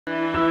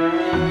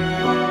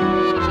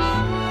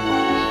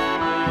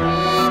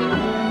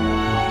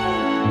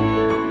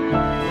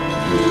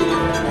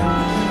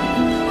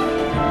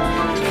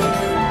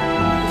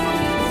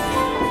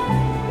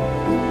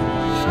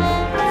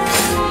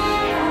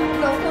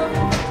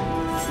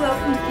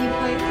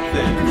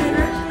think? For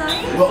dinner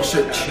tonight? Well,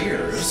 so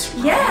cheers.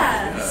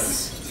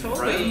 Yes.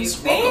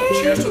 Friends, welcome.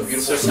 Cheers to a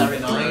beautiful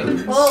Saturday night.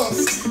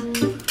 Prost.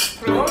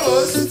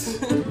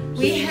 Prost.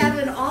 We have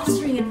an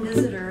Austrian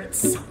visitor.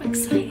 It's so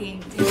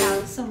exciting to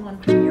have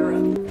someone from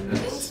Europe.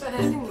 Thanks for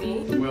having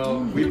me. Well,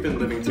 we've been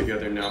living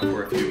together now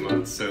for a few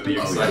months, so the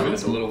excitement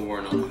is a little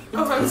worn off.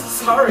 Oh, I'm so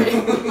sorry.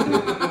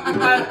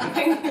 But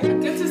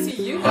good to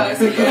see you guys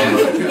again.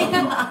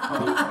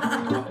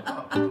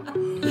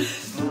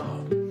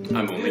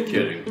 I'm only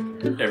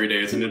kidding. Every day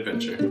is an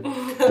adventure.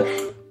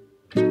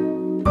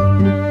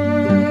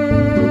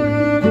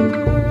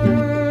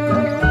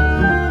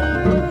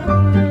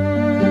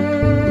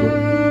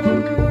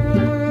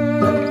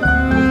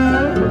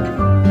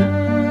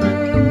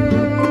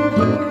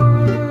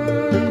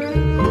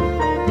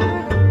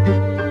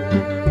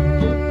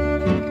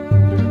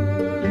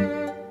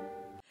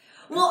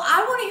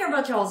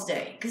 Y'all's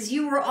day, because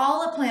you were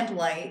all at Plant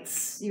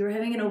Delights. You were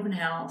having an open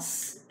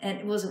house,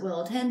 and was it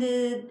well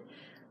attended?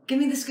 Give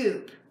me the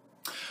scoop.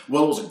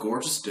 Well, it was a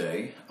gorgeous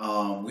day.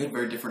 We had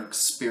very different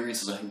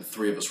experiences, I think, the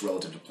three of us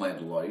relative to Plant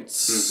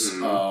Delights.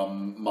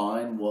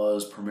 Mine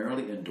was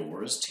primarily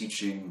indoors,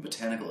 teaching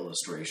botanical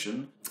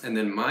illustration. And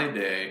then my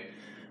day,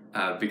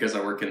 because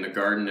I work in the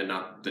garden and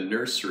not the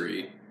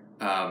nursery,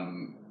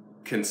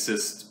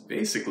 consists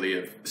basically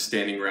of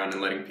standing around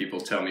and letting people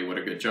tell me what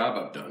a good job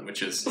I've done,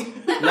 which is lovely,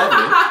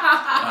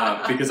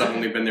 because I've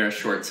only been there a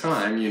short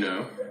time, you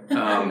know.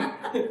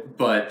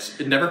 But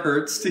it never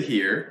hurts to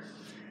hear.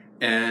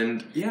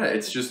 And yeah,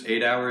 it's just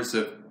 8 hours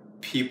of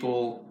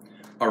people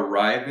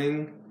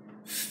arriving,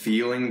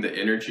 feeling the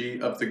energy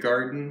of the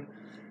garden,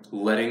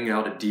 letting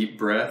out a deep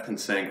breath and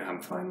saying,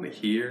 I'm finally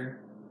here.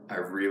 I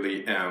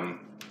really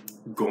am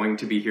going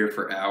to be here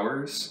for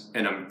hours,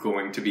 and I'm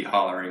going to be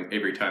hollering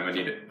every time I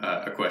need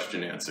a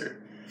question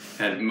answered.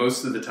 And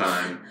most of the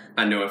time,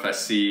 I know if I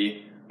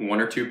see one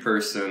or two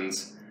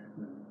persons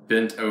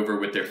bent over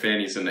with their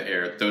fannies in the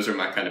air, those are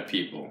my kind of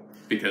people,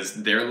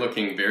 because they're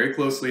looking very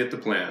closely at the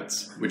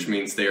plants, which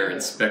means they are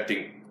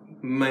inspecting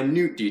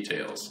minute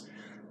details.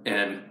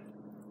 And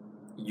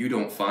you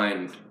don't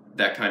find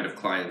that kind of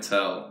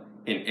clientele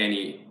in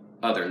any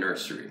other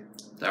nursery.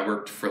 I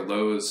worked for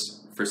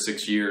Lowe's for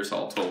 6 years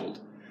all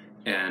told.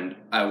 And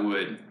I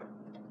would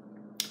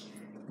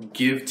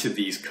give to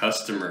these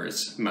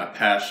customers my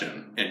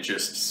passion and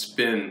just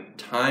spend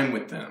time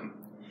with them.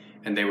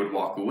 And they would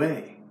walk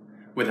away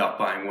without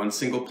buying one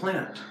single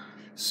plant.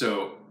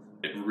 So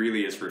it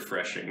really is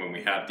refreshing when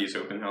we have these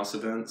open house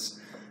events,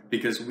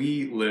 because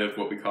we live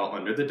what we call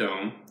under the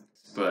dome.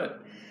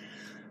 But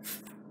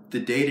the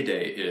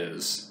day-to-day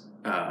is,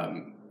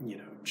 you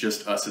know,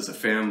 just us as a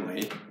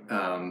family,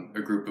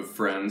 a group of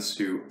friends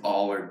who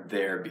all are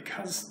there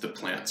because the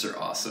plants are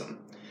awesome.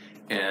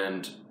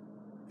 And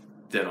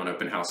then on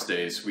open house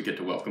days, we get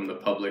to welcome the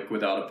public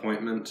without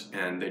appointment,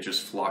 and they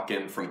just flock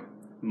in from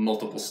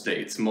multiple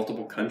states,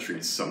 multiple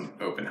countries, some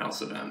open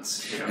house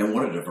events. You know? And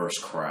what a diverse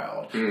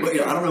crowd. But, you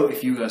know, I don't know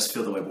if you guys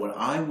feel that way, but when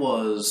I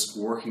was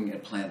working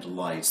at Plant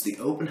Delights, the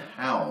open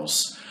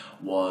house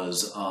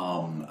was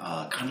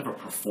kind of a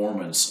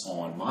performance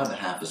on my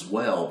behalf as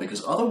well,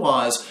 because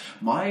otherwise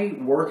my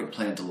work at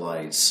Plant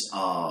Delights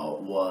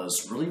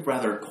was really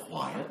rather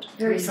quiet,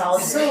 Very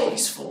solitary.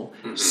 peaceful,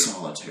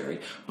 solitary,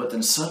 but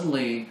then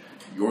suddenly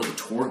you're the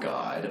tour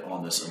guide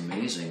on this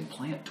amazing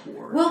plant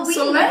tour. Well,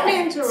 So let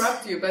me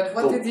interrupt you, but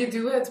what did you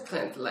do at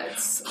Plant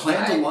Delights?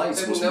 Plant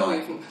Delights was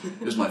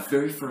it was my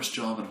very first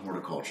job in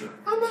horticulture.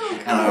 Oh, no,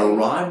 okay. And I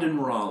arrived in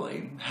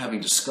Raleigh having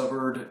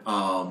discovered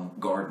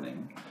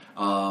gardening.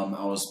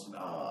 I was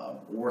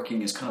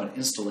working as kind of an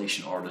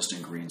installation artist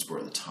in Greensboro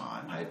at the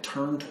time. I had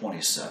turned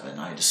 27.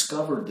 I had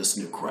discovered this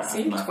new craft.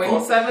 See, and I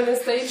 27 is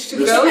the age to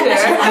go I there.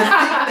 think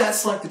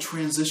that's like the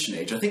transition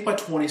age. I think by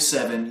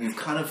 27, you've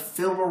kind of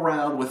fiddled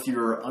around with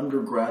your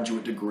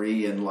undergraduate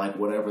degree and like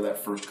whatever that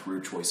first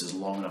career choice is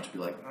long enough to be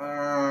like,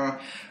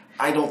 I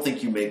don't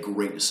think you make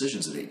great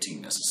decisions at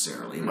 18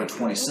 necessarily. And by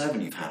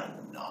 27, you've had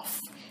enough.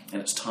 And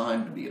it's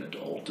time to be an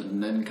adult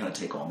and then kind of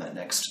take on that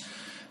next...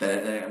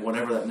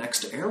 whatever that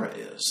next era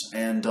is.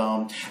 And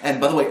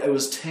by the way, it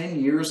was 10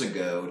 years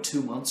ago,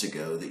 2 months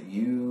ago, that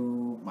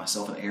you,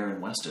 myself, and Aaron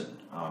Weston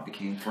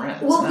became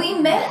friends. Well, we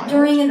met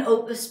during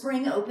a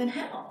spring open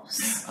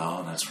house.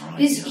 Oh, that's right.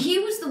 He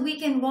was the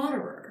weekend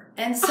waterer.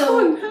 And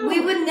so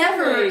we would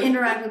never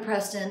interact with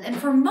Preston. And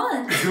for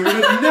months... You would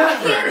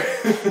never.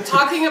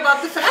 Talking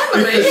about the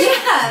family.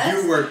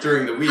 Yes. You work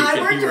during the week, I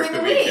and worked he worked during the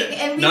the week,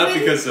 weekend. and Not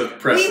because of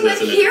Preston. We would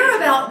hear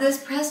about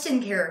this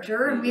Preston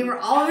character, and we were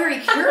all very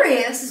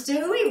curious as to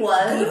who he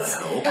was.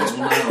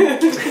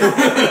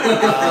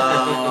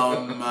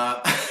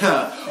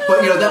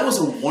 But, you know, that was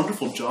a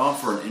wonderful job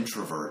for an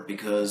introvert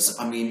because,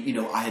 I mean, you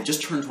know, I had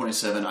just turned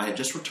 27. I had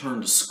just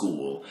returned to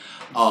school.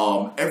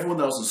 Everyone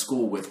that I was in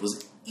school with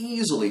was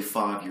easily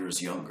 5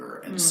 years younger.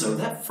 And so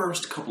that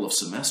first couple of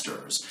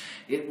semesters,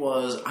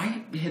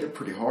 I hit it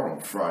pretty hard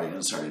on Friday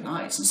and Saturday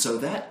nights. And so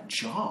that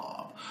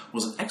job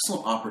was an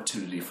excellent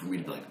opportunity for me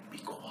to be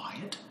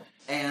quiet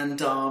and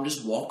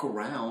just walk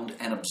around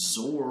and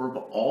absorb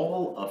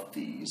all of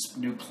these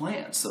new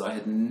plants that I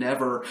had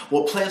never,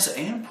 well, plants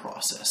and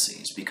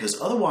processes,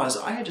 because otherwise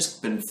I had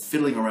just been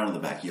fiddling around in the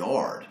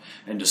backyard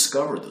and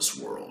discovered this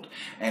world.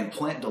 And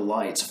Plant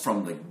Delights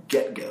from the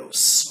get-go,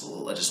 just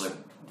like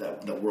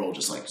that world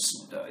just like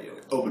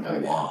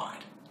opened wide.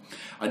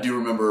 I do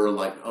remember,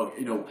 like,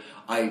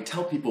 I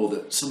tell people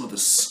that some of the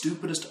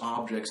stupidest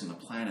objects on the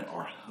planet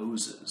are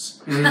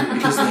hoses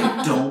because they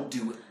don't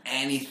do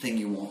anything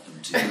you want them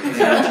to.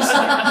 They're just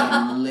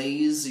like the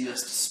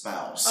laziest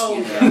spouse.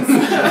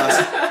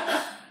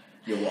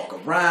 You walk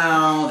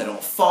around, they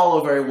don't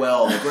follow very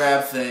well, they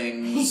grab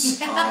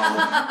things. You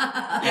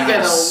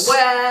get a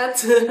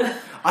wet.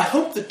 I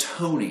hope that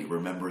Tony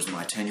remembers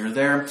my tenure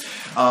there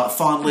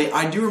fondly.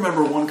 I do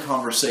remember one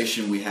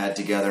conversation we had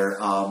together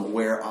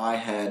where I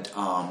had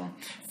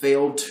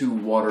failed to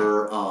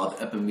water the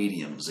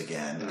epimediums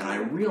again, and I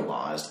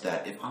realized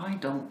that if I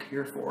don't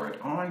care for it,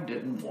 I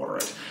didn't water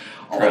it.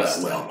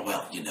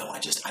 Well,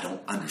 I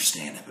don't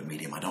understand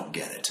epimedium. I don't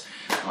get it.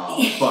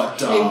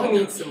 But we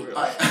need some room.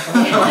 I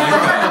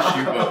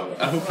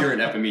hope you're an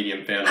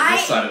epimedium fan on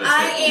this side of the table.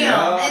 I am.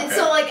 Yeah, okay. And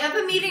so, like,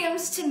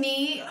 epimediums to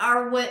me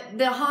are what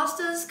the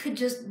hostas could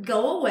just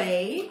go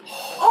away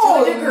to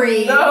a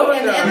degree,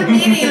 and the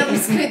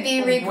epimediums could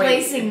be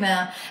replacing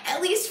them,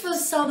 at least for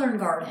southern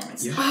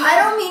gardens. Yeah.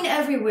 I don't mean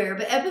everywhere,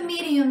 but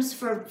epimediums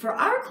for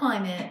our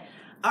climate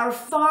are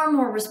far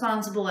more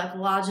responsible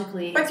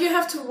ecologically. But you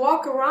have to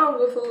walk around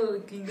with a little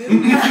glue.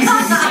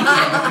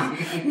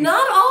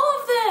 Not all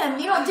of them.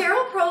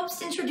 Daryl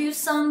Probst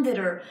introduced some that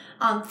are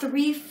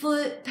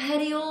 3-foot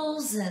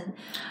petioles and,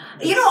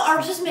 are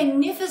just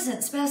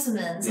magnificent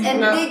specimens.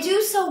 And they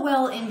do so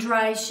well in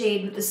dry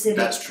shade with acidic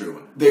That's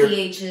true. They're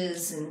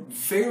pHs. And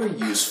very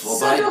useful.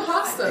 So do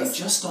hostas. They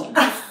just don't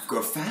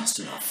grow fast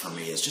enough for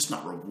me. It's just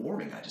not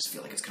rewarding. I just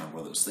feel like it's kind of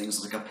one of those things.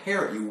 It's like a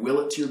parrot. You will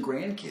it to your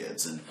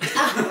grandkids. And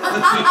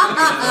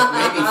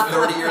maybe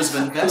 30 years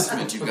of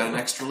investment, you've got an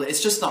extra...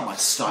 It's just not my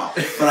style.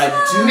 But I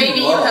do Maybe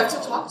you have to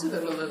talk to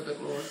them a little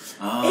bit more.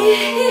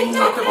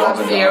 Talk about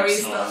fairy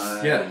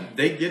stuff. Yeah,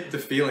 they get the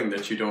feeling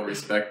that you don't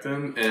respect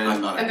them,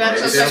 and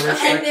that's just they're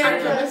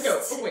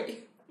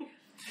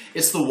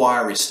It's the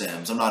wiry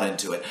stems. I'm not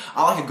into it.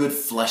 I like a good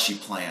fleshy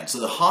plant. So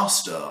the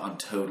hosta, I'm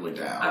totally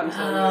down. I'm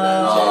totally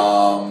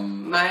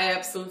down. My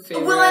absolute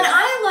favorite. Well, and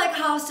I like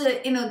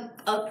hosta in a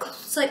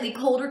slightly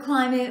colder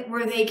climate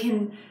where they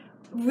can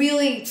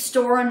really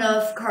store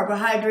enough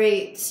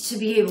carbohydrates to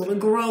be able to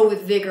grow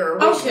with vigor,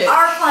 which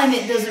our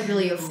climate doesn't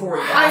really afford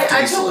that.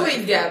 I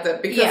totally get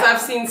that, because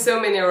I've seen so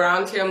many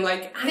around here. I'm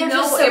like, I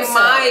know in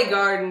my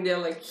garden they're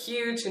like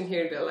huge, and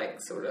here they're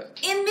like sort of...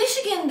 In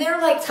Michigan, they're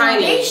like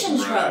foundation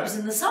shrubs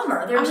in the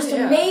summer. They're just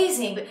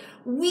amazing, but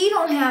we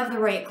don't have the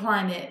right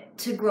climate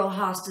to grow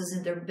hostas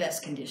in their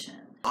best condition.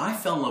 I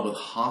fell in love with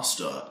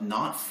hosta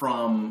not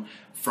from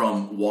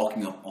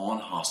walking up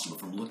on hosta, but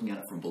from looking at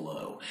it from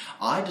below.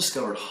 I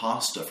discovered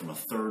hosta from a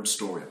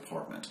 3rd-story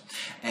apartment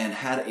and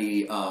had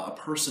a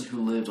person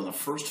who lived on the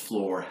 1st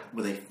floor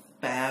with a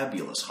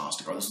fabulous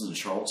hosta garden. This was in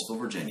Charlottesville,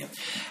 Virginia,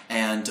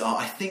 and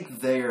I think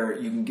there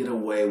you can get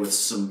away with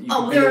some.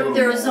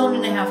 They're a zone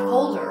and a half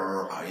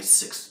colder.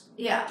 6.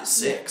 Yeah.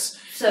 6.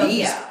 So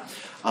easy.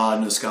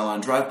 No Skyline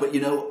Drive, but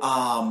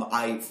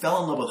I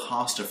fell in love with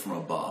hosta from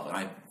above, and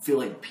I feel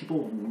like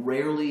people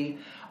rarely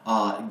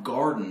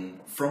garden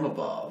from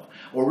above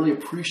or really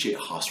appreciate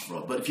hosta from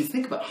above. But if you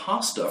think about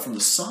hosta from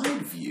the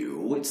side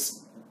view,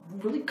 it's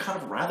really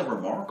kind of rather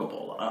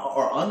remarkable,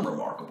 or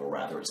unremarkable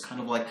rather. It's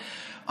kind of like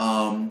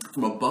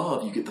from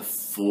above you get the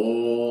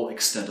full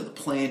extent of the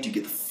plant, you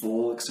get the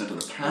full extent of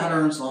the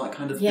patterns and all that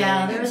kind of thing.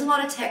 Yeah, there's a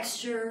lot of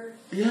texture.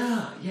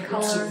 Yeah,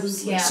 colors,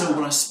 absolutely. So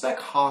when I spec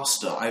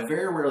hosta, I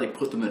very rarely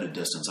put them at a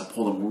distance. I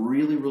pull them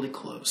really, really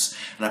close,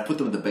 and I put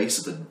them at the base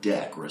of a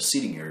deck or a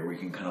seating area where you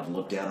can kind of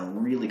look down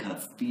and really kind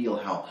of feel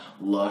how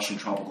lush and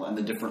tropical, and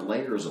the different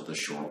layers of the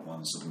short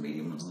ones, of the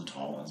medium ones, and the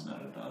tall ones.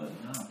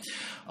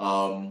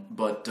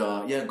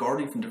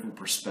 Gardening from different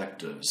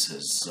perspectives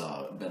has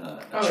been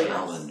a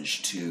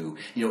challenge to,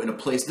 in a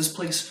place. This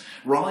place,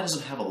 Raleigh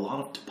doesn't have a lot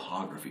of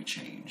topography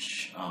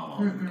change,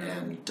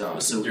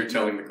 so you're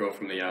telling the girl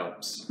from the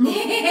Alps.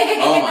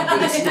 Oh my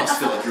goodness, you must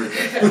feel like you're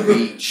at the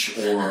beach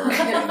or,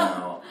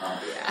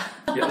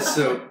 Yeah,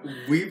 so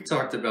we've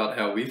talked about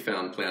how we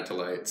found Plant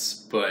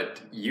Delights,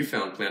 but you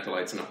found Plant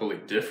Delights in a wholly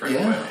different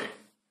way.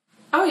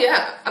 Oh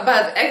yeah,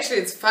 but actually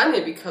it's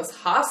funny because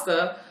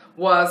hosta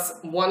was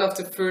one of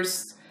the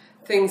first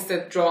things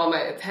that draw my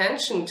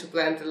attention to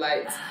Plant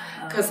Delights.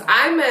 Because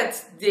I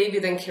met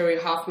David and Carrie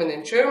Hoffman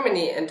in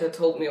Germany, and they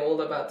told me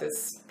all about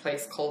this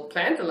place called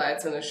Plant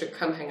Delights, and I should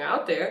come hang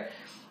out there.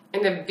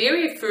 And the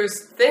very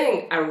first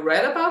thing I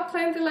read about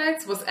Plant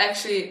Delights was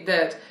actually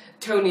that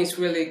Tony's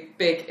really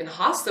big in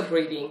hosta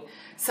breeding.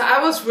 So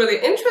I was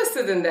really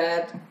interested in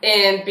that,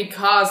 and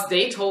because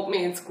they told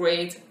me it's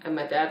great, and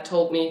my dad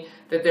told me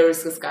that there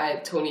is this guy,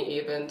 Tony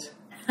Event,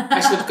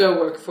 I should go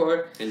work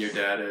for. And your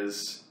dad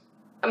is?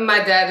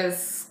 My dad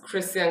is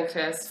Christian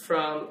Kress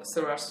from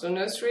Horticultural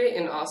Nursery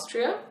in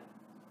Austria,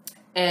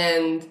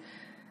 and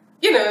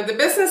you know, the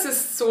business is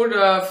sort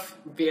of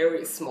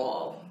very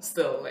small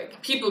still.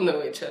 Like, people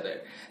know each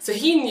other. So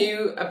he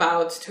knew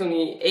about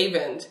Tony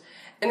Avent.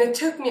 And it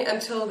took me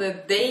until the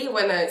day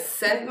when I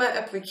sent my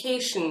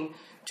application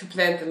to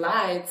Plant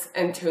Delights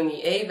and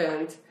Tony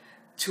Avent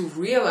to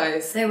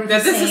realize that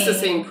this is the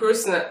same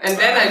person. And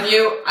then I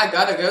knew I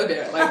gotta go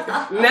there. Like,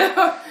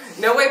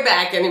 no way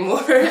back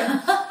anymore.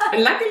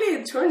 And luckily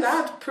it turned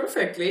out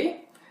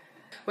perfectly.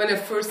 When I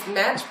first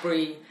met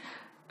Brie,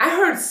 I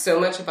heard so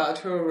much about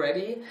her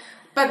already.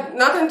 But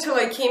not until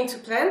I came to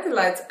Plant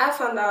Delights, I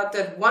found out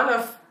that one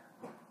of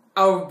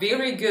our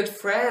very good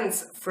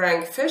friends,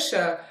 Frank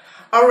Fisher,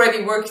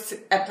 already worked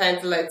at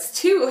Plant Delights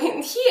too.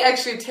 And he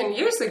actually 10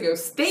 years ago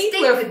stayed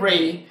with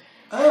Brie.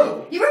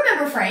 Oh. You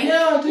remember Frank?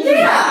 Yeah, I do.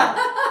 Yeah.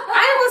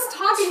 I was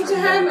talking to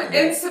him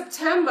in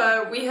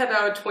September. We had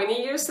our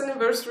 20 years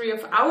anniversary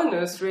of our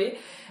nursery.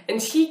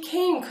 And he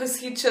came because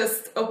he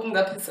just opened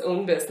up his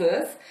own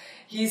business.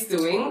 He's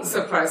doing,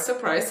 surprise,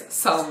 surprise,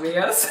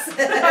 salvias.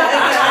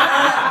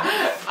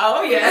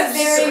 Oh, yes.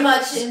 He's very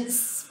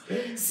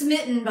much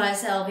smitten by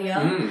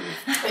salvia.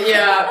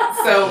 Yeah,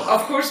 so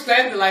of course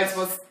Plant Delights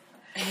was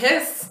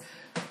his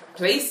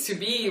place to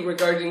be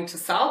regarding to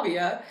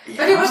salvia. Yeah.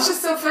 But it was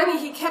just so funny.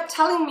 He kept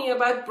telling me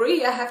about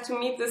Brie. I have to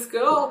meet this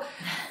girl.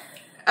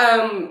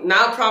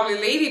 Now probably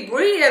Lady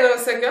Brie. And I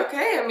was like,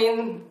 okay, I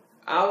mean,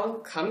 I'll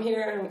come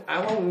here and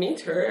I will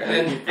meet her.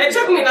 And it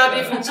took me not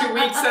even 2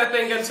 weeks, I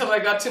think, until I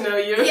got to know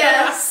you.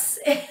 Yes.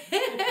 So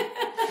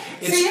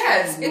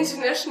yeah, it's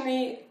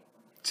internationally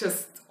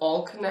just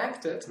all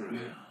connected.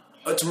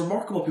 It's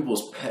remarkable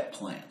people's pet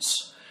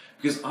plants.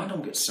 Because I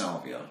don't get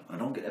salvia, I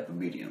don't get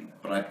epimedium,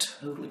 but I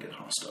totally get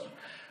hosta.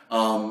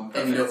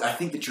 And you know, I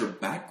think that your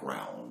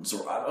backgrounds,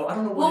 or I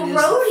don't know what it is.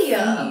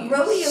 Well,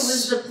 rhodia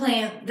was the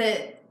plant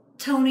that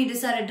Tony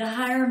decided to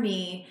hire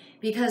me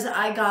because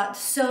I got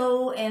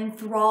so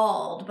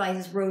enthralled by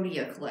his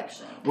rhodia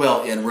collection.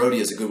 Well, and rhodia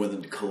is a good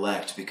one to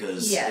collect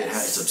because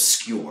it's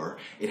obscure.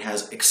 It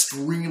has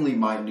extremely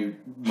minute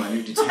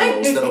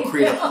details that'll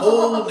create a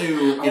whole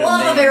new,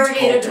 a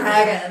variegated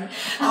dragon. And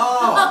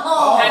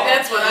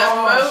that's what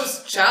I'm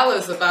most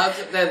jealous about.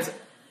 That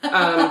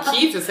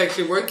Keith is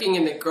actually working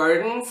in the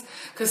gardens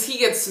because he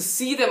gets to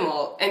see them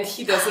all, and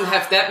he doesn't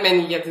have that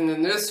many yet in the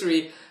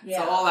nursery.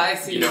 Yeah. So all I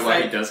see is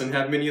why he doesn't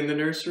have many in the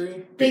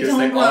nursery? Because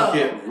they all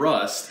get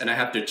rust, and I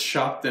have to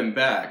chop them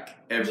back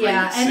every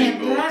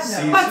single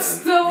season. But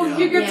still,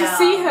 you get to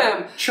see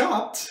him.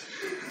 Chopped.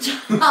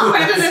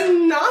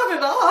 Not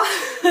at all.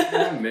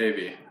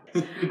 Maybe.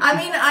 I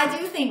mean, I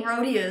do think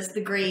rhodia is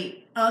the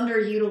great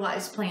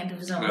underutilized plant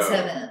of Zone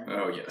 7.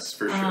 Oh, yes,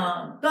 for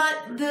sure.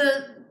 But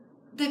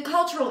the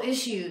cultural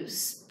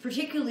issues,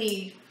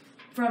 particularly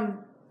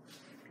from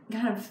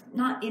kind of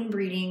not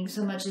inbreeding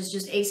so much as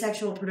just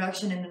asexual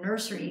production in the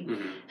nursery,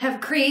 have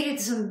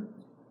created some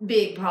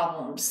big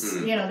problems.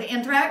 You know, the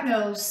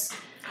anthracnose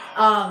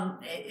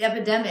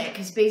epidemic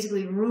has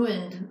basically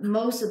ruined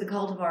most of the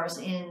cultivars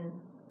in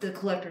the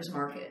collector's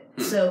market.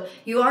 So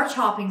you are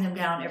chopping them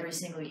down every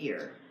single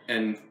year.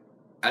 And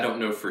I don't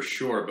know for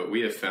sure, but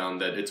we have found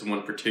that it's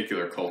one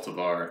particular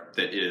cultivar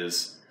that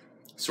is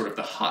sort of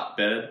the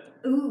hotbed.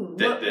 Ooh,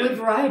 what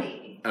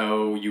variety?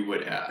 Oh, you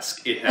would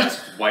ask. It has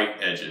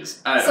white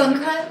edges.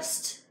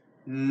 Suncrest?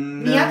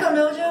 No. Miyako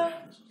Nojo?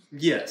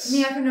 Yes.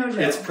 Miyako Nojo.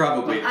 It's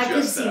probably I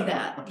could see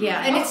that.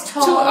 Yeah, and it's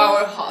tall. 2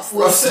 hour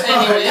hostas.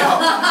 Anyway.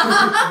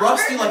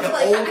 Rusty like an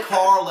old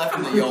car left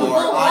in the yard.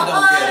 I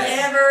don't get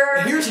it.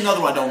 Whatever. Here's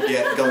another one I don't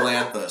get,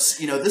 Galanthus.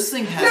 You know, this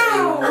thing has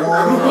a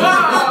worm.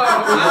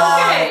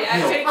 Okay,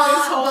 I take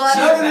this whole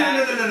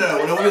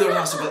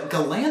No. But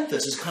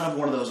Galanthus is kind of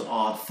one of those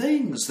odd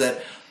things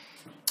that,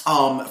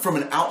 from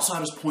an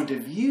outsider's point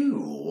of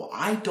view,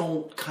 I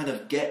don't kind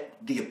of get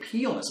the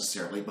appeal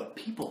necessarily, but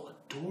people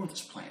adore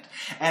this plant.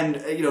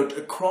 And, you know,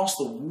 across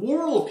the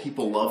world,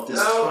 people love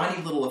this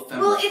tiny little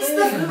ephemeral Well, it's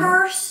the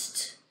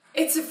first.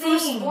 It's the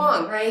first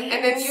one, right?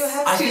 And then you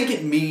have to... I think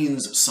it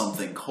means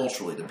something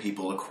culturally to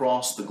people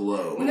across the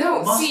globe. No,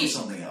 it must be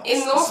something else.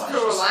 In North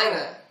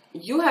Carolina,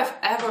 you have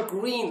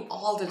evergreen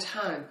all the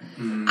time.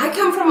 I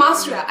come from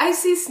Austria. I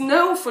see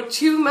snow for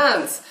 2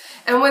 months.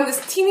 And when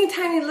this teeny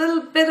tiny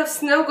little bit of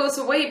snow goes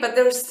away, but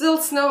there's still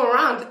snow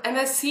around, and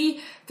I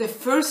see the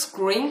first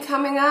green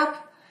coming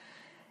up,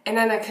 and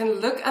then I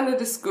can look under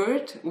the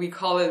skirt. We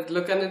call it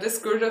look under the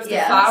skirt of the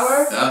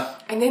flower.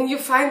 And then you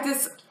find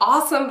these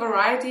awesome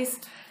varieties.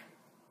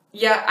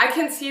 Yeah, I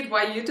can see it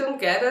why you don't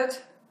get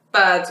it,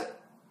 but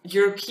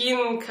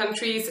European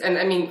countries, and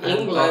I mean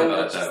England.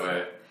 That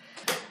way.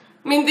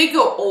 I mean, they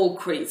go all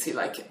crazy.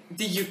 Like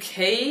the UK,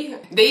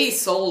 they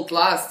sold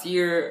last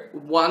year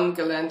 1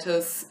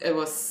 Galanthus. It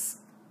was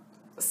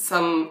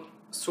some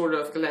sort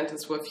of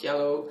Galanthus with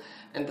yellow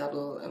and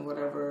double and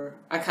whatever.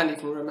 I can't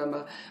even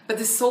remember. But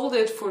they sold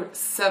it for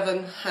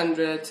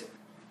 £700.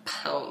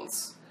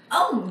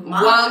 Oh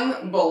my!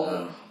 1 bowl.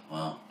 Oh,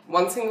 wow.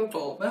 1 single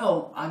bowl.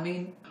 Well, I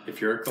mean... If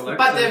you're a collector.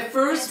 But the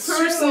first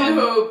person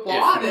who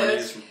bought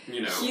it,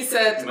 he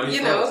said, they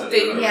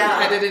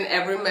had it in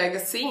every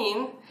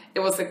magazine. It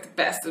was like the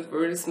best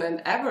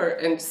advertisement ever.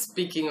 And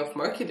speaking of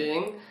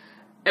marketing,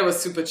 it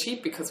was super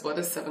cheap because what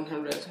is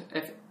 700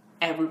 if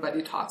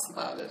everybody talks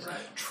about it? Right.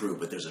 True,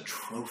 but there's a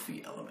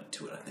trophy element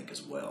to it, I think,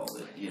 as well.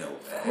 That,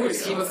 of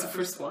course, he was the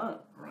first one.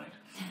 Right.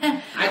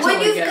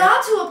 Well, you've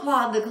got to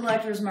applaud the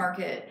collector's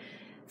market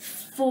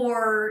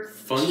for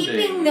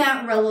keeping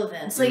that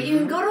relevance. Like, you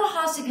can go to a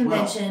hosta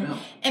convention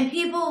and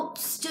people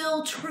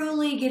still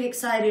truly get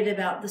excited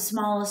about the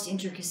smallest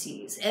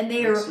intricacies, and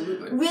they are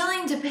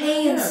willing to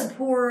pay and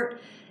support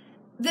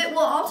that will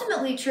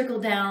ultimately trickle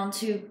down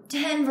to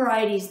 10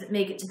 varieties that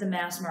make it to the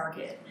mass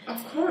market.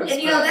 Of course.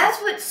 And that's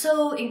what's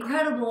so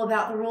incredible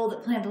about the role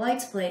that Plant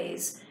Delights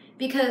plays,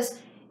 because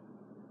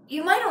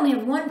you might only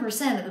have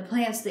 1% of the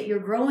plants that you're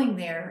growing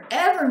there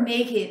ever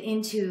make it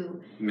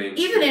into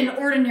even an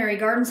ordinary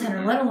garden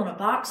center, let alone a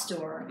box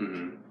store.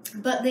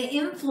 But the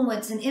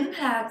influence and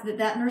impact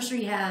that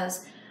nursery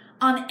has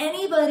on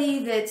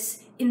anybody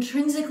that's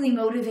intrinsically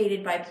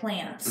motivated by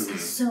plants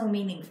is so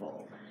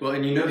meaningful. Well,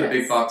 and the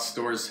big box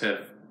stores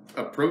have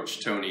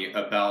approached Tony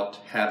about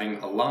having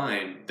a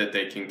line that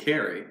they can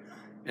carry.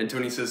 And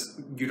Tony says,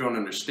 you don't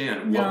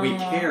understand. What we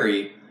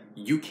carry,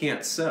 you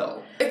can't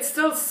sell. It's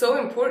still so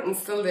important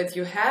that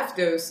you have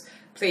those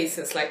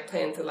places like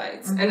Plant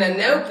Delights. And I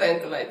know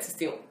Plant Delights is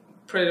still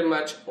pretty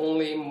much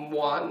only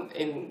one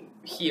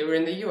here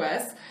in the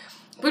US.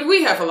 But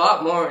we have a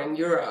lot more in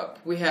Europe.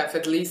 We have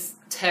at least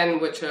 10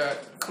 which are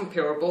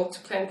comparable to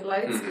Plant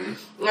Delights.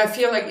 And I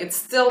feel like it's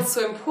still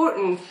so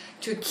important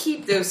to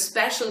keep those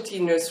specialty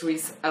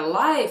nurseries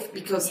alive,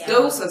 because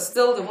those are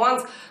still the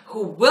ones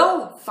who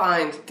will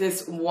find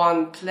this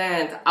one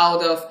plant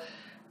out of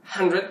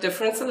 100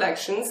 different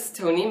selections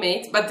Tony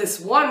made, but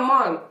this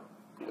one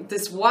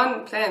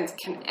plant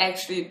can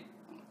actually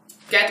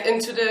get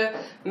into the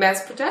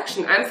mass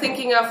production. I'm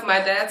thinking of my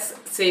dad's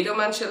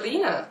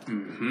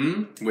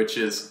Sadomanchalina, which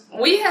is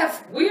we are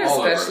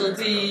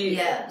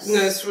specialty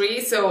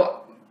nursery,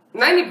 so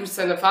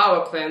 90% of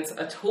our plants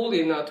are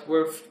totally not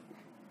worth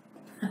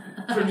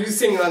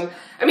producing on.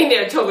 I mean,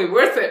 they're totally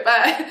worth it,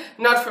 but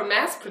not for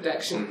mass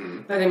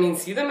production. But I mean,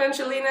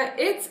 Sadomanchalina,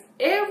 it's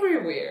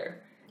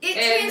everywhere. It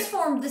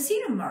transformed the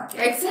sedum market.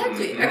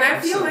 Exactly. And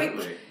I feel like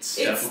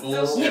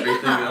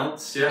everything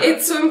else. Yeah.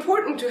 It's so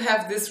important to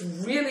have this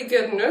really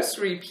good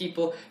nursery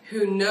people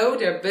who know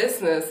their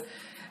business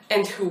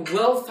and who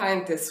will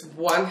find this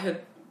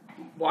one-hit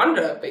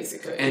wonder,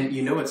 basically. And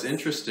it's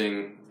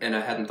interesting, and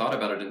I hadn't thought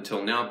about it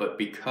until now, but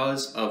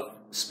because of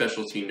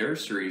specialty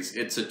nurseries,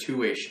 it's a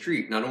two-way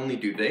street. Not only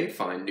do they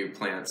find new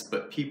plants,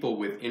 but people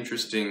with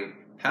interesting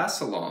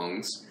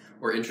pass-alongs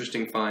or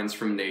interesting finds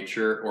from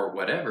nature or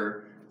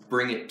whatever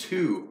bring it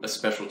to a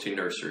specialty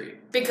nursery.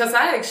 Because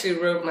I actually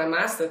wrote my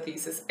master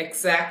thesis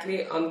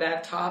exactly on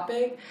that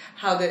topic,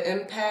 how the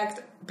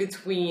impact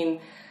between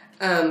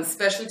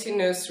specialty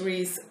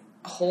nurseries,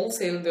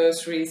 wholesale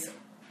nurseries,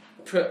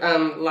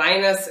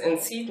 liners and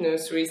seed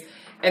nurseries,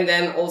 and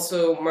then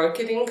also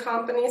marketing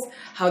companies,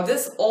 how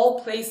this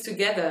all plays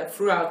together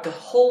throughout the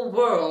whole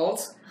world.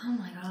 Oh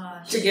my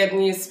gosh. To get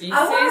new species.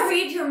 I want to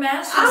read your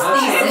master's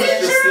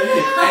thesis.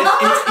 And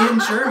it's in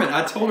German.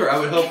 I told her I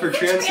would help her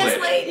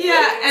translate.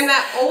 Yeah, and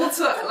I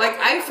also,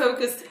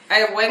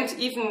 I went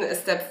even a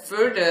step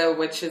further,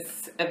 which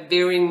is a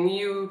very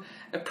new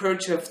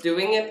approach of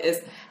doing it,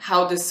 is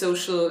how the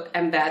social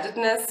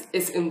embeddedness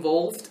is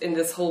involved in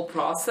this whole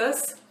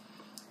process.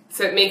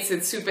 So it makes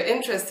it super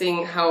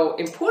interesting how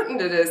important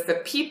it is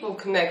that people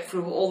connect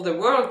through all the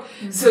world.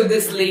 So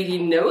this lady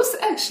knows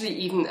actually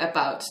even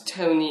about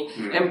Tony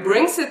and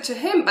brings it to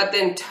him. But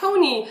then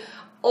Tony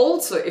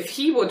also, if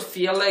he would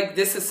feel like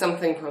this is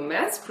something for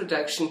mass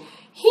production,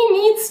 he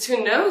needs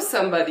to know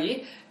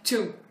somebody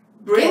to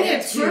bring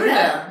it to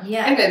them.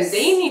 Yes. And then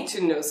they need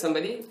to know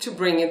somebody to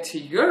bring it to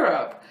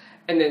Europe.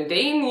 And then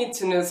they need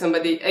to know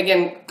somebody,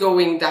 again,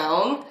 going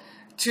down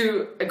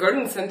to a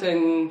garden center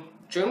in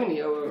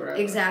Germany or wherever.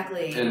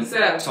 Exactly. And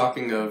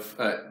talking of,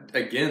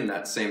 again,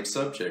 that same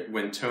subject,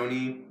 when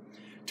Tony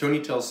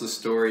tells the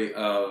story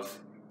of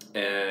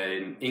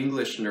an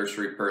English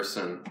nursery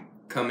person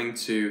coming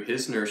to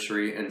his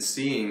nursery and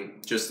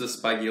seeing just the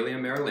Spigelia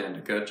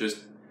marilandica,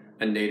 just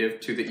a native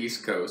to the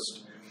East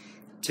Coast,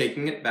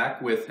 taking it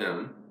back with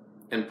him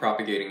and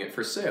propagating it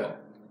for sale.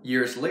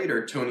 Years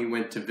later, Tony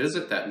went to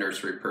visit that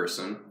nursery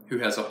person who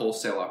has a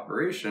wholesale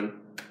operation,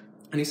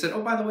 and he said,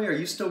 "Oh, by the way, are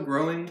you still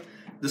growing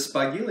the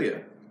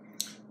Spigelia?"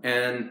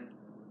 And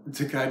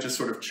the guy just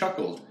sort of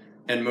chuckled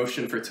and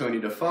motioned for Tony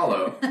to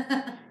follow.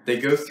 They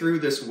go through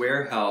this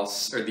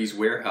warehouse, or these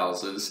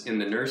warehouses in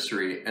the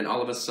nursery, and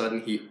all of a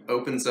sudden he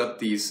opens up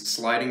these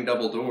sliding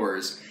double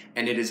doors,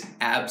 and it is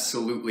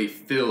absolutely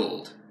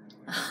filled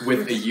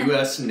with a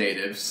U.S.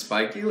 native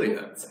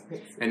Spigelia.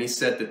 And he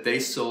said that they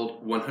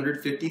sold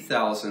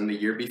 150,000 the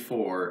year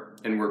before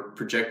and were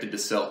projected to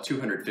sell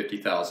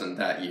 250,000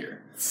 that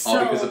year. So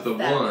all because of the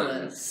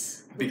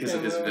fabulous. because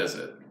of his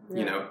visit.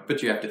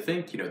 But you have to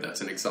think,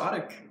 that's an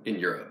exotic in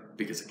Europe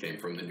because it came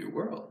from the New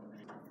World.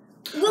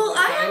 Well,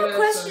 I have a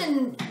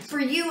question for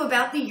you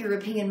about the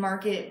European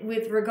market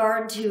with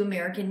regard to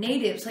American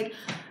natives. Like,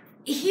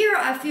 here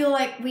I feel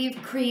like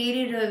we've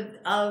created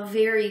a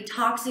very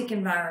toxic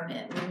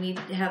environment when we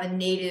have a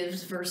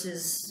natives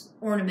versus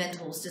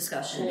ornamentals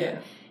discussion. Yeah.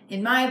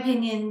 In my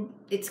opinion,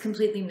 it's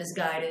completely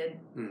misguided.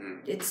 Mm-hmm.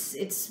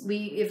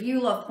 If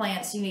you love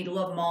plants, you need to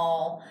love them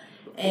all.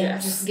 And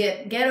Yes. just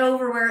get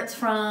over where it's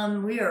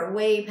from. We are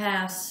way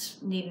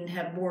past needing to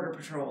have border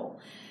patrol.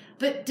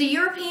 But do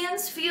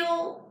Europeans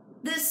feel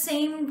this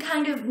same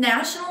kind of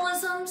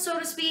nationalism, so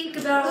to speak,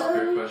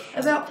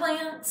 about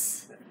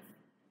plants?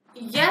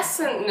 Yes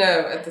and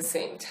no at the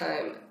same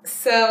time.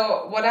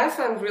 So what I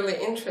found really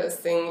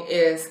interesting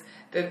is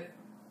that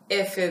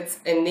if it's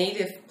a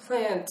native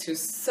plant to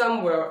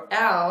somewhere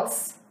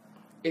else,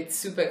 it's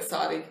super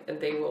exotic and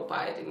they will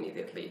buy it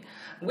immediately.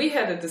 We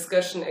had a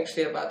discussion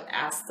actually about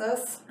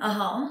asters.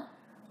 Uh-huh.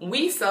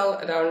 We sell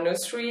at our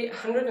nursery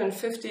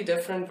 150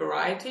 different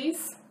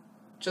varieties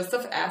just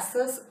of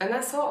asters, and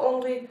I saw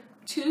only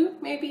 2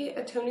 maybe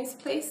at Tony's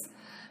place.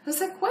 I was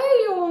like, why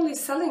are you only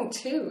selling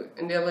 2?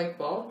 And they're like,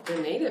 well,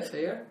 they're native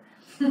here.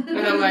 And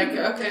I'm like,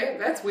 okay,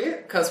 that's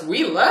weird, because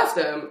we love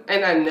them,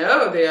 and I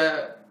know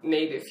they're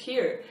native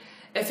here.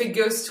 If it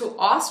goes to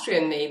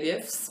Austrian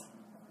natives,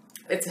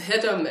 it's a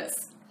hit or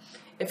miss.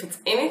 If it's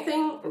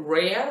anything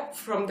rare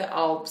from the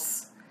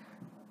Alps,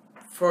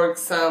 for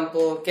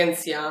example,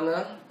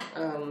 Gentiana,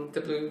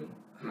 the blue,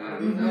 I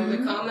don't know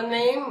the common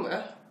name,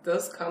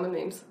 those common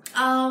names.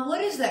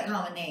 What is that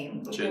common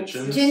name?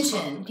 Gentian.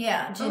 Gentian.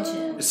 Yeah,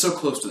 gentian. It's so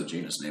close to the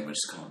genus name, I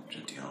just call it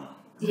Gentiana.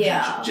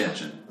 Yeah.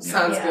 Gentian.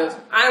 Sounds Yeah. good.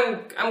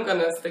 I'm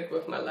gonna stick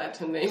with my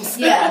Latin names.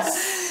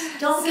 Yes.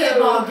 Don't get So-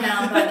 bogged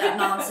down by that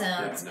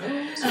nonsense. No,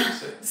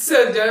 seriously.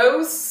 So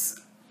those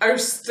are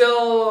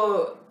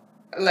still,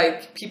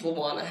 like, people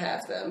want to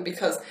have them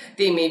because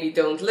they maybe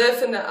don't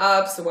live in the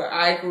Alps where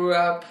I grew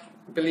up.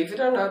 Believe it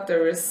or not,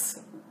 there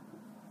is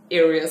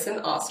areas in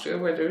Austria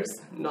where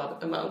there's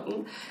not a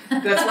mountain.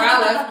 That's where I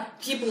live.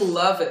 People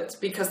love it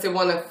because they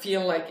want to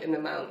feel like in the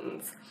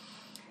mountains.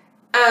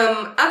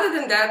 Other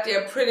than that,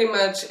 they're pretty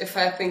much, if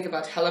I think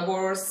about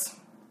hellebores,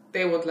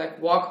 they would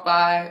like walk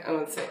by and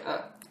would say,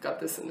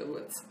 got this in the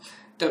woods.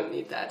 Don't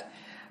need that.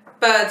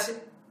 But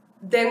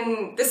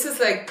then this is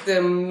like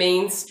the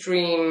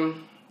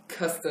mainstream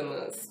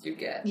customers you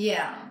get.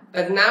 Yeah.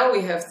 But now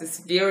we have this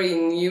very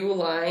new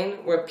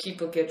line where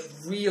people get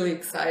really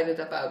excited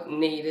about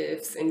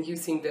natives and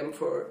using them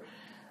for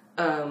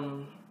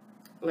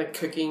like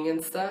cooking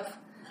and stuff.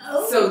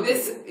 Oh. So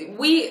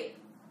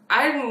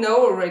I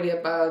know already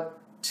about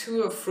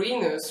 2 or 3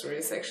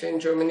 nurseries actually in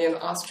Germany and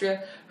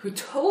Austria who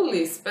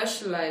totally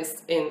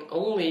specialized in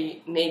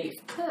only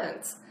native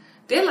plants.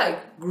 They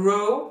like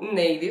grow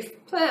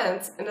native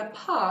plants in a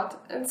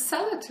pot and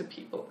sell it to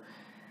people.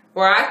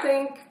 Where I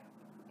think,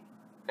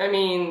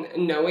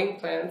 knowing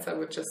plants, I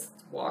would just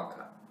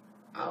walk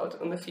out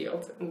on the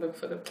field and look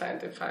for the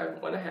plant if I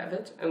want to have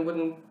it and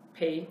wouldn't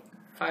pay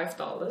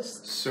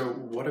 $5. So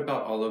what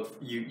about all of,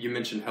 you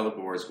mentioned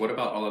hellebores, what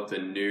about all of the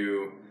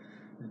new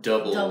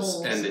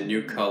doubles and the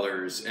new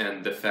colors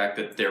and the fact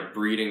that they're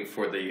breeding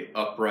for the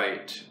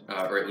upright,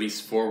 or at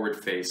least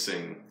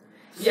forward-facing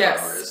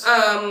flowers?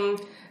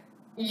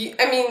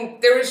 Yes.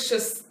 There is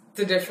just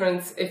the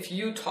difference if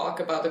you talk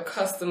about a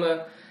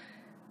customer.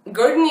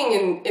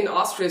 Gardening in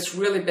Austria is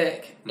really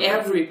big. Mm-hmm.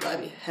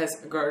 Everybody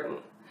has a garden.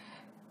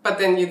 But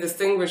then you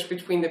distinguish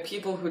between the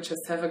people who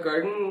just have a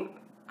garden,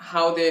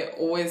 how they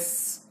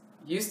always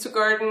used to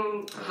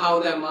garden, how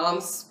their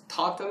moms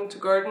taught them to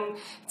garden.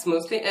 It's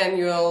mostly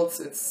annuals.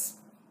 It's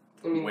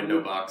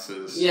window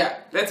boxes. Yeah,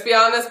 let's be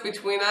honest,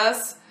 between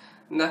us,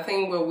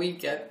 nothing where we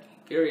get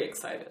very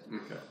excited.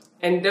 Okay.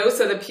 And those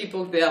are the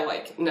people, they're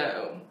like,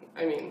 no,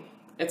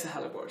 it's a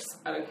hellebores.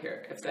 I don't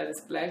care if that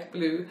is black,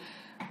 blue,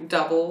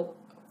 double,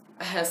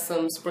 has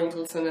some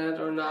sprinkles in it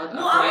or not.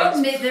 Well, I'll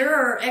admit there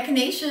are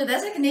echinacea.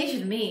 That's echinacea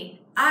to me.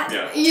 I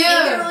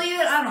Yeah.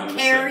 don't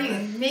care. You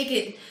can make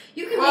it.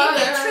 You can make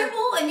it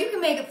triple, and you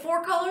can make it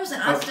 4 colors,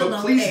 and I still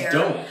don't please care.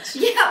 don't.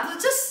 Yeah, but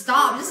just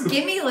stop. Just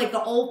give me like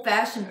the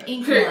old-fashioned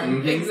pink one.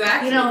 Mm-hmm.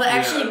 Exactly. That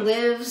actually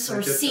lives I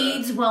or get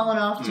seeds that. well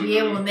enough to be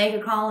able to make a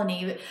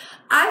colony. But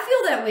I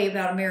feel that way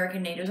about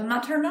American natives. I'm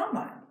not turned on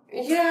by them.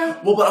 Yeah.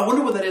 Well, but I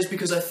wonder what that is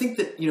because I think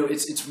that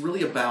it's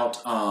really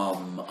about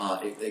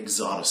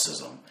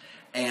exoticism.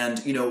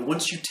 And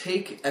once you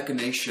take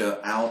echinacea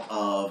out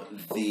of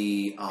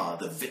the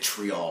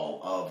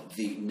vitriol of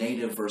the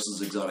native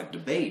versus exotic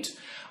debate,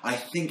 I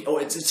think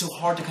it's so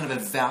hard to kind of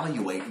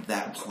evaluate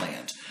that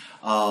plant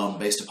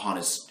based upon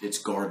its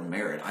garden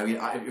merit.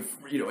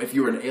 If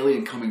you were an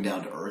alien coming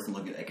down to Earth and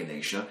looking at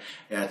echinacea,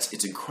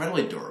 it's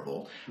incredibly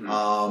durable.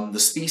 The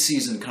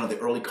species in kind of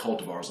the early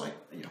cultivars like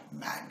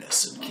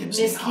Magnus and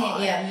Kimsey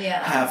High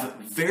have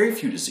very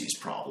few disease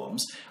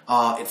problems.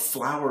 It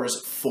flowers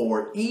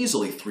for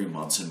easily 3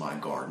 months in my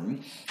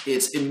garden.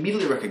 It's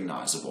immediately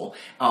recognizable.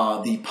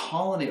 The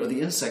pollinate or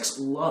the insects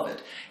love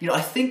it.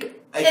 I think,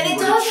 and it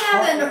does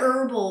have an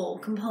herbal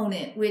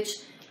component, which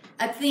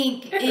I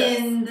think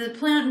in the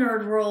plant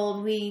nerd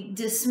world we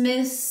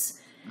dismiss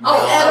the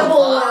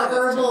edible or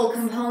herbal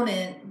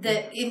component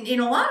that in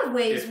a lot of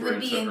ways If we're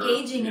would be into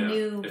engaging a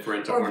new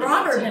or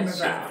broader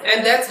demographic.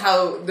 And that's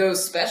how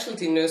those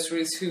specialty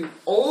nurseries who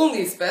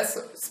only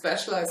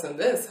specialize in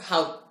this,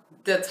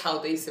 that's how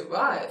they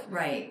survive.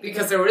 Right.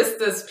 Because there is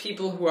this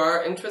people who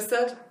are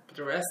interested, but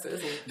the rest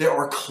isn't. There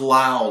are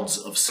clouds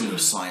of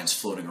pseudoscience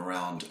floating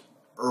around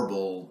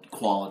herbal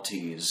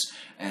qualities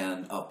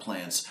and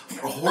plants.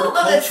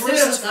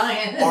 Horticulturists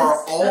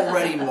are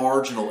already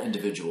marginal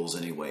individuals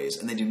anyways,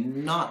 and they do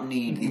not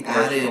need the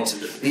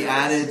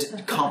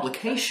added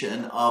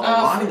complication of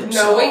aligning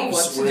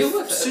themselves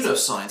with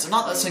pseudoscience. I'm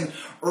not saying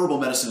herbal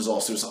medicine is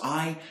all pseudoscience.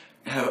 I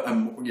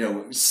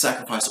have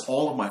sacrificed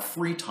all of my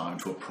free time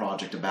to a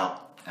project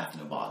about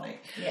ethnobotany.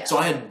 Yeah. So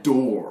I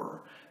adore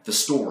the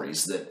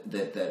stories that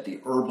the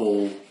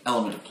herbal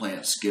element of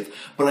plants give.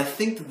 But I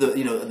think that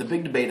the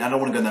big debate, I don't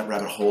want to go in that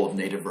rabbit hole of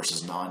native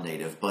versus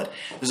non-native, but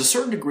there's a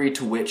certain degree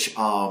to which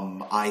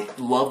I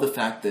love the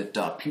fact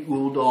that Pete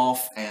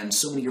Rudolph and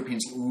so many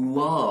Europeans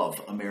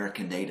love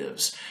American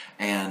natives.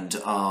 And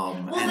that's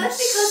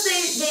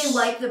because they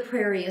like the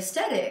prairie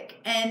aesthetic.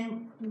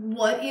 And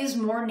what is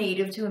more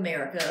native to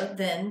America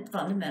than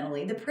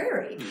fundamentally the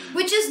prairie,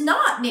 which is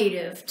not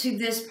native to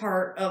this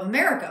part of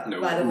America,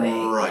 by the way.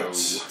 Right.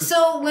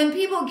 So when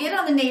people get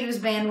on the natives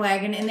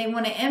bandwagon and they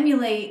want to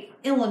emulate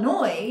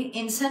Illinois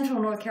in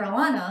central North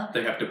Carolina,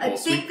 they have to pull I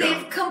think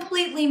they've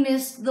completely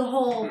missed the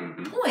whole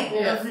point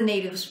of the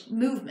natives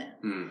movement.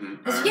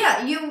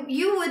 Because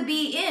you would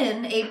be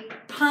in a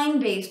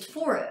pine-based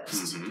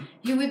forest.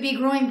 You would be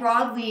growing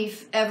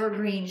broadleaf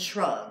evergreen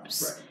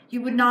shrubs. Right.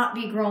 You would not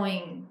be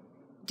growing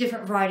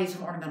different varieties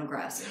of ornamental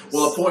grasses.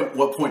 Well,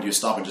 what point do you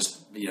stop and just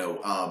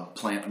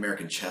plant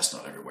American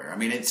chestnut everywhere? I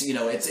mean, it's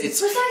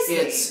precisely.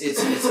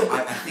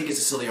 I think it's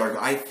a silly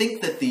argument. I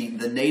think that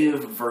the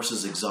native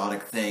versus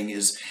exotic thing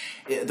is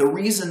the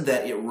reason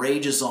that it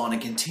rages on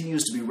and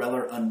continues to be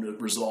rather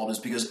unresolved is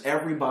because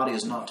everybody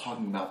is not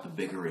talking about the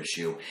bigger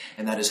issue,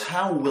 and that is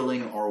how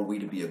willing are we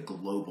to be a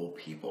global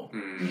people.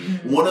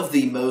 One of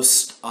the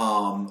most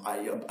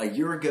a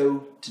year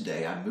ago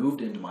today, I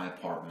moved into my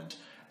apartment.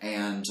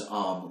 And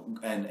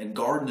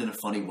gardened in a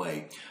funny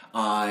way.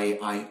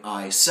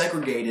 I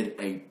segregated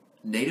a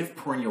native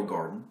perennial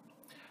garden,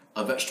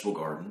 a vegetable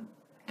garden,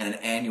 and an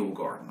annual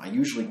garden. I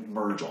usually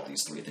merge all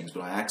these three things,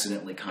 but I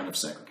accidentally kind of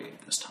segregated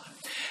this time.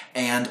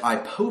 And I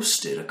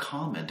posted a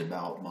comment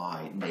about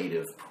my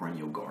native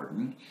perennial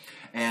garden.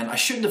 And I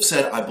shouldn't have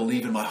said, I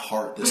believe in my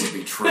heart this to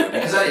be true,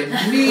 because I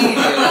immediately,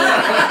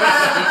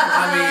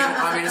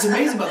 I mean, it's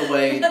amazing, by the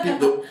way,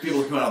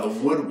 people who come out of the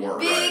woodwork.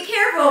 Be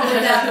careful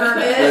with that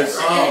verbiage.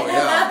 Oh,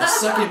 yeah. The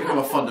second you become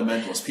a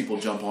fundamentalist, people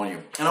jump on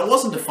you. And I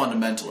wasn't a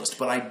fundamentalist,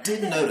 but I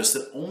did notice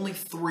that only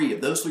three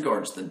of those three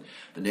gardens, the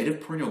native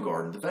perennial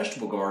garden, the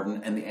vegetable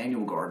garden, and the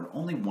annual garden,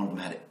 only one of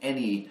them had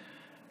any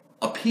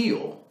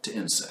appeal to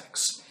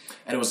insects.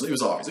 And it was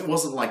obvious. It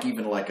wasn't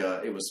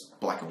it was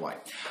black and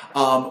white.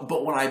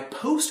 But when I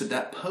posted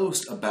that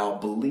post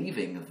about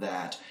believing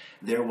that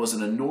there was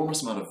an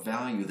enormous amount of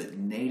value that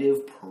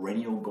native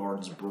perennial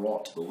gardens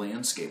brought to the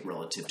landscape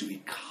relative to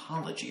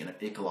ecology and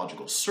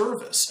ecological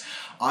service,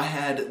 I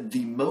had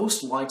the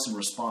most likes in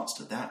response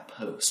to that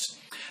post.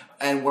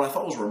 And what I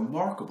thought was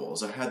remarkable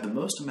is I had the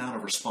most amount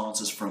of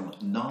responses from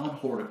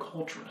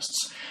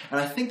non-horticulturists. And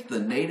I think the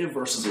native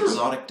versus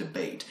exotic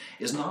debate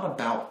is not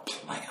about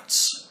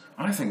plants.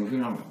 I think we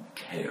don't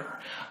care.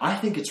 I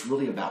think it's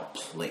really about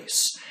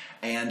place.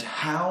 And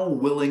how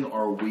willing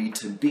are we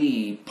to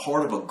be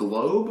part of a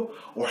globe,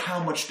 or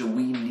how much do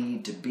we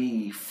need to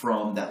be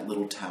from that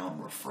little town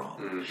we're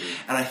from?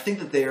 And I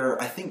think that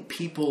I think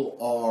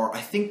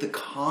the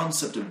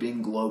concept of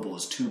being global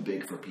is too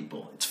big for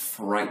people. It's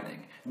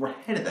frightening. We're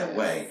headed that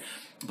way,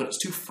 but it's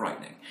too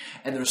frightening.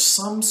 And there's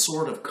some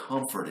sort of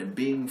comfort in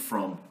being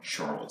from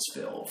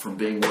Charlottesville, from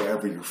being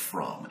wherever you're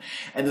from.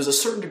 And there's a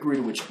certain degree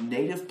to which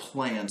native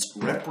plants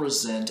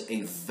represent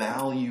a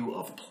value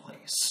of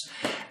place.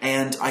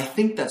 And I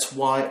think that's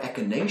why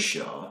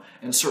echinacea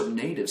and certain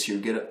natives here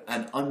get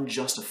an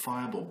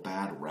unjustifiable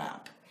bad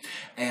rap.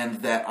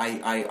 And that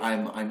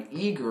I'm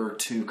eager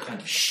to kind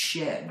of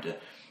shed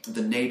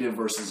the native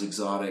versus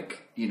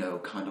exotic,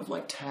 kind of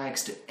like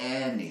tags to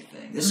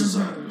anything. This is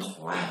a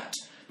plant.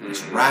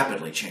 It's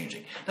rapidly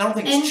changing. I don't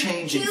think it's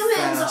changing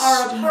humans fast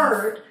are a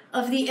part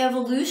of the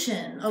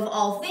evolution of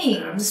all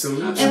things.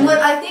 Absolutely. And what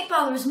I think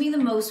bothers me the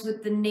most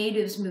with the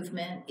natives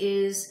movement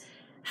is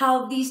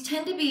how these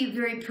tend to be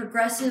very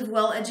progressive,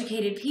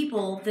 well-educated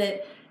people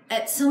that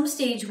at some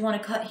stage want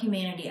to cut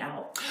humanity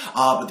out.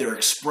 But they're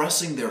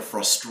expressing their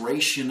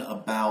frustration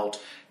about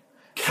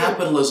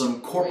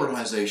capitalism,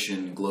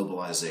 corporatization,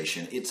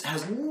 globalization. It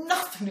has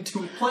nothing to do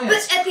with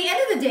plants. But at the end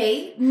of the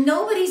day,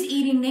 nobody's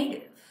eating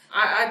native.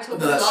 I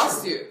totally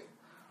lost you.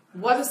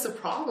 What is the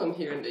problem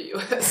here in the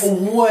U.S.?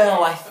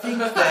 Well, I think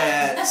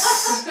that...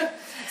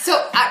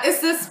 So,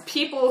 is this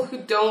people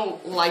who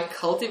don't like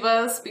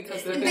cultivars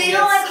because they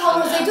don't like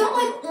cultivars? They don't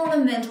like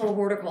ornamental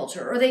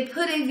horticulture, or they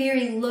put a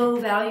very low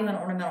value on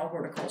ornamental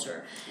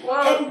horticulture.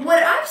 Well, and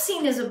what I've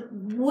seen as a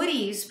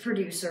woodies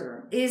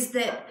producer is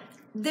that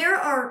there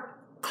are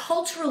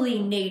culturally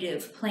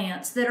native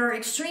plants that are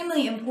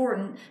extremely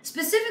important,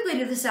 specifically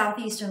to the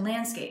southeastern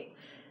landscape.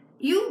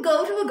 You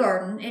go to a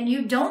garden and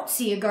you don't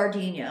see a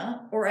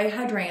gardenia or a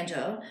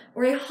hydrangea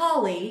or a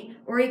holly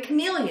or a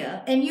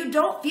camellia, and you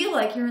don't feel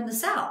like you're in the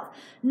South.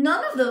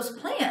 None of those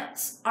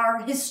plants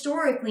are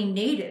historically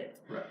native,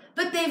 Right.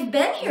 but they've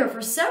been here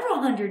for several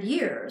hundred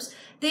years.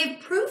 They've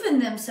proven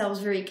themselves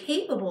very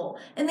capable,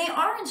 and they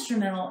are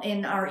instrumental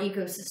in our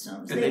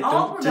ecosystems. And they don't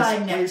all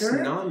provide displace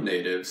nectar.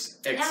 non-natives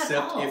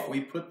except all. if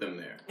we put them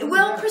there.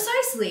 Well,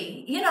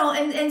 precisely. You know,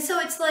 and so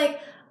it's like,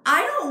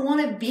 I don't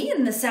want to be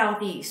in the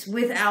Southeast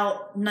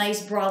without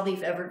nice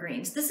broadleaf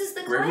evergreens. This is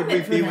the Where climate would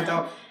we for be them.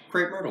 without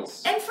crepe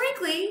myrtles? And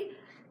frankly,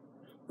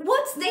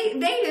 what's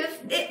native?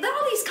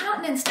 All these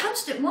continents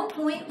touched at one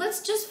point.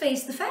 Let's just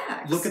face the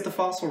facts. Look at the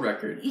fossil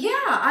record. Yeah,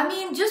 I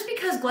mean, just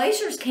because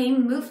glaciers came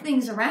and moved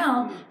things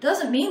around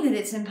doesn't mean that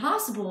it's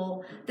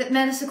impossible that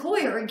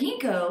metasequoia or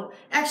ginkgo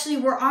actually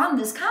were on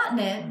this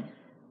continent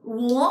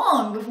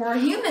long before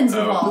humans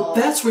evolved.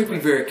 That's where we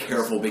have to be very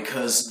careful,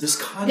 because this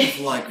kind of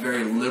like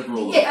very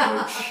liberal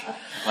approach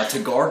to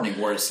gardening,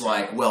 where it's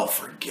like, well,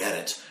 forget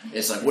it.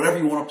 It's like, whatever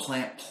you want to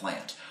plant,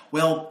 plant.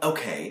 Well,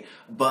 okay,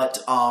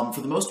 but for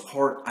the most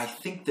part, I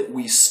think that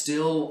we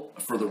still,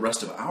 for the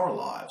rest of our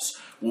lives,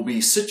 will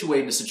be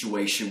situated in a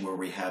situation where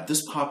we have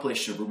this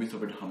population of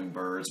ruby-throated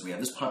hummingbirds, we have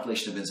this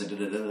population of insects,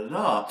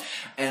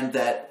 and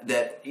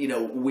that you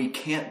know, we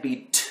can't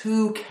be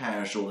too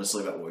casual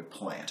necessarily about what we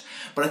plant.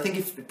 But I think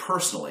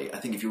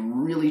if you're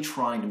really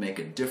trying to make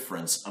a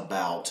difference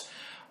about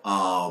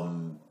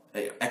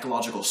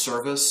ecological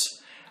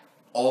service,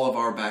 all of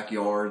our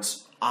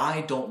backyards,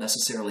 I don't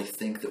necessarily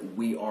think that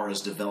we are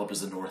as developed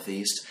as the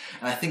Northeast.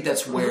 And I think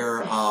that's where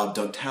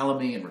Doug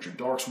Tallamy and Richard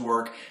Dark's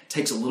work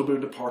takes a little bit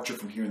of departure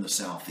from here in the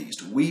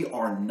Southeast. We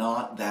are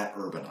not that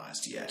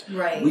urbanized yet.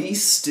 Right. We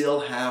still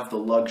have the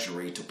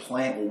luxury to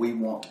plant what we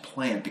want to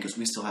plant, because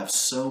we still have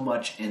so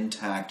much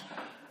intact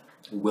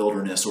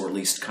wilderness, or at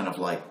least kind of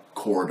like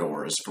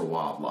corridors for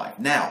wildlife.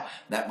 Now,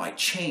 that might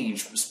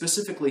change,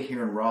 specifically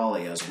here in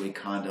Raleigh, as we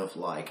kind of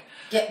like,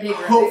 Get bigger,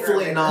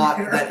 hopefully bigger, not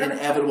bigger. that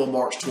inevitable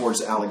march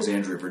towards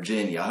Alexandria,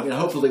 Virginia. I mean,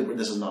 hopefully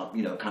this is not,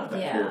 you know, kind of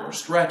that corridor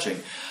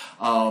stretching.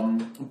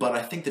 But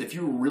I think that if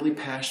you're really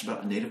passionate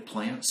about native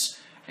plants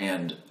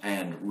and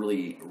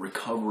really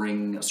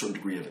recovering a certain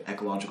degree of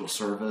ecological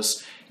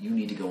service, you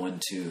need to go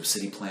into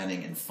city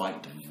planning and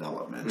fight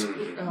development,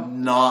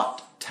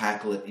 not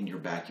tackle it in your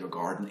backyard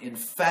garden. In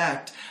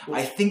fact,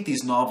 I think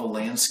these novel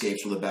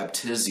landscapes with the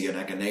Baptisia and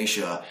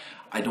Echinacea,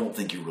 I don't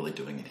think you're really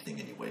doing anything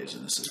anyways,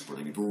 and this is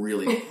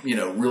really, you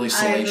know, really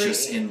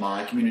salacious in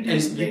my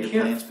communities. And you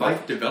can't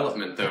fight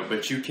development, though,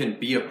 but you can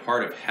be a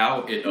part of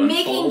how it unfolds.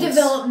 Making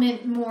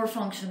development more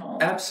functional.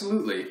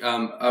 Absolutely.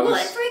 And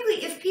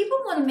frankly, if people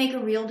want to make a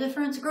real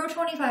difference, grow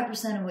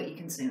 25% of what you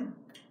consume.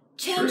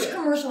 Change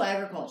commercial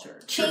agriculture.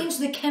 Change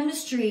the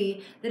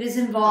chemistry that is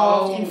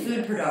involved in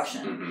food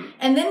production.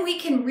 And then we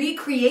can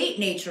recreate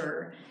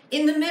nature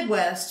in the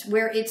Midwest,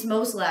 where it's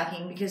most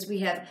lacking, because we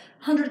have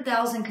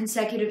 100,000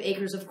 consecutive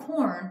acres of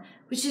corn,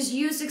 which is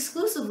used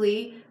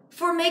exclusively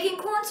for making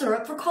corn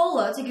syrup for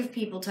cola to give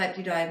people type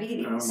 2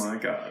 diabetes. Oh my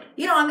God.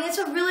 You know, I mean, it's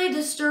a really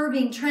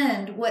disturbing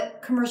trend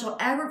what commercial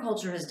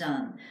agriculture has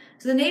done.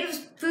 So the native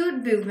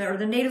food movement, or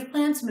the native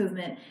plants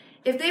movement,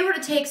 if they were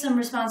to take some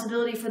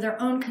responsibility for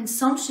their own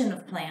consumption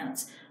of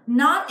plants,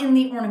 not in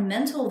the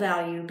ornamental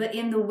value, but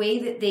in the way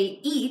that they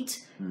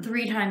eat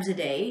 3 times a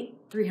day,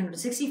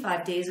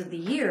 365 days of the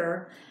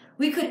year,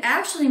 we could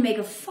actually make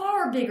a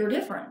far bigger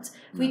difference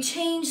if we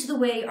change the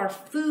way our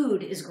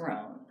food is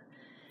grown.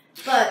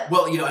 But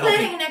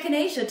planting an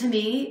echinacea, to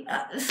me,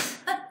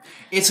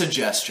 it's a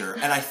gesture,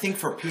 and I think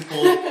for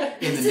people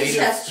in the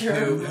native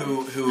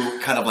who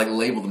kind of like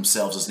label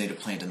themselves as native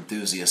plant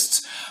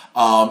enthusiasts,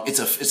 it's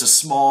a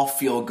small,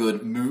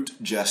 feel-good moot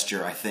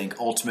gesture. I think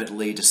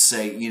ultimately to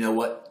say, you know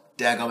what,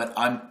 daggum it,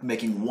 I'm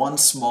making one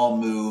small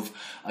move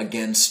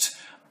against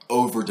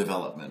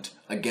overdevelopment,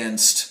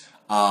 against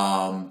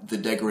the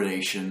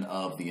degradation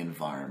of the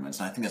environments,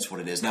 and I think that's what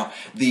it is. Now,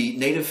 the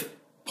native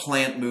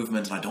plant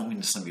movement, and I don't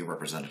mean to be a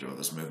representative of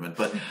this movement,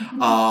 but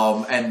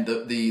and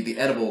the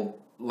edible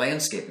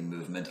landscaping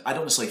movement, I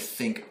don't necessarily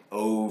think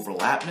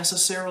overlap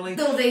necessarily.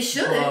 Though they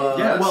should.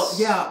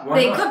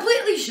 They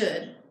completely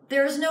should.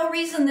 There's no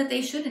reason that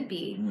they shouldn't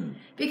be.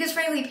 Because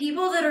frankly,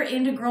 people that are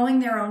into growing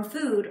their own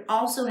food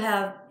also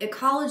have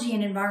ecology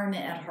and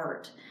environment at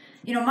heart.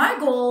 You know, my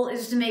goal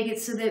is to make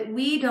it so that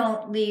we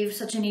don't leave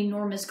such an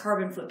enormous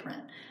carbon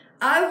footprint.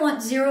 I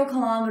want 0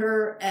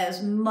 kilometer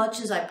as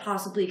much as I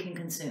possibly can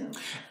consume.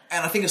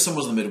 And I think as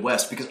someone in the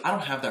Midwest, because I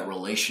don't have that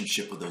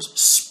relationship with those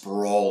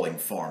sprawling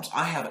farms,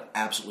 I have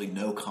absolutely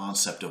no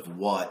concept of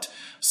what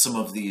some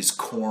of these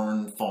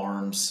corn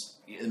farms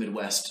in the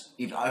Midwest,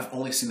 I've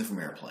only seen them from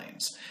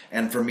airplanes.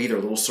 And for me, they're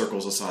little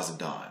circles the size of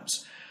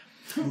dimes.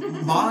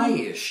 My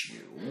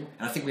issue, and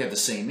I think we have the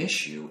same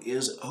issue,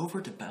 is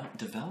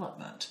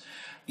overdevelopment.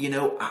 You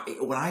know,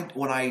 when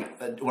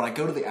I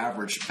go to the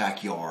average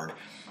backyard,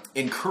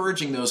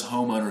 encouraging those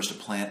homeowners to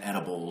plant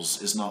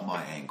edibles is not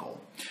my angle,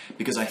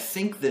 because I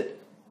think that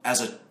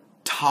as a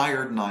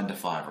tired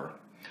 9-to-5er,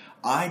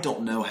 I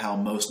don't know how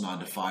most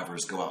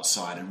 9-to-5ers go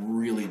outside and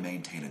really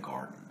maintain a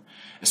garden,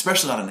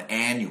 especially not an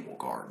annual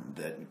garden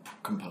that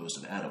composed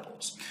of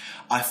edibles.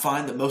 I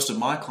find that most of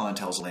my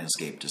clientele as a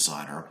landscape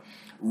designer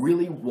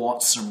really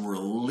want some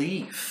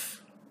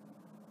relief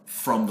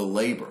from the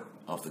labor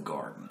of the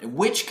garden, in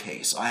which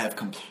case I have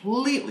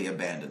completely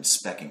abandoned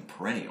specking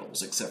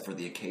perennials except for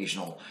the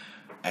occasional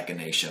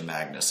Echinacea,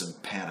 Magnus, and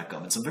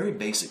Panicum, and some very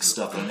basic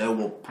stuff that I know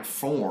will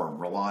perform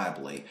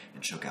reliably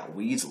and choke out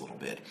weeds a little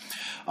bit.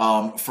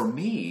 For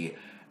me,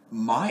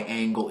 my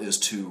angle is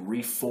to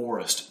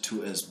reforest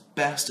to as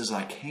best as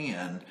I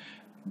can,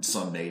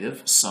 some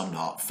native, some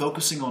not,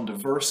 focusing on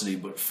diversity,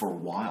 but for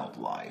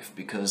wildlife.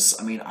 Because,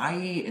 I mean, I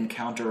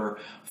encounter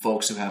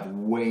folks who have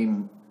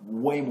way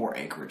more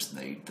acreage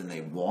than they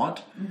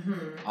want.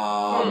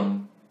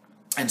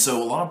 And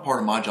so part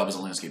of my job as a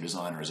landscape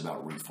designer is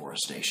about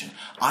reforestation.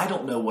 I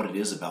don't know what it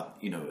is about,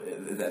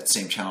 that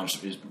same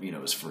challenge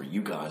is for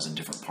you guys in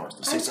different parts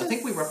of the state. So I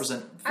think we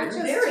represent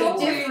very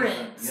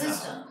different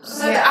systems.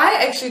 But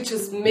I actually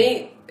just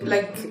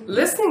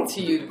listening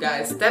to you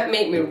guys, that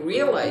made me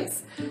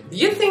realize, do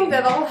you think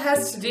that all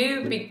has to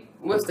do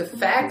with the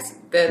fact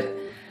that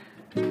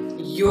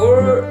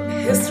your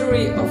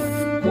history of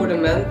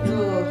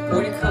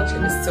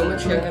horticulture is so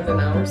much younger than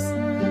ours?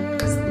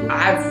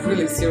 I've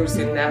really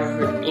seriously never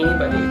heard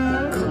anybody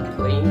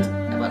complain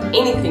about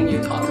anything you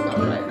talk about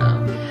right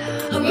now.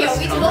 Oh yeah,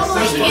 we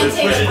totally can't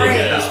take a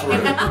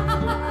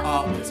break.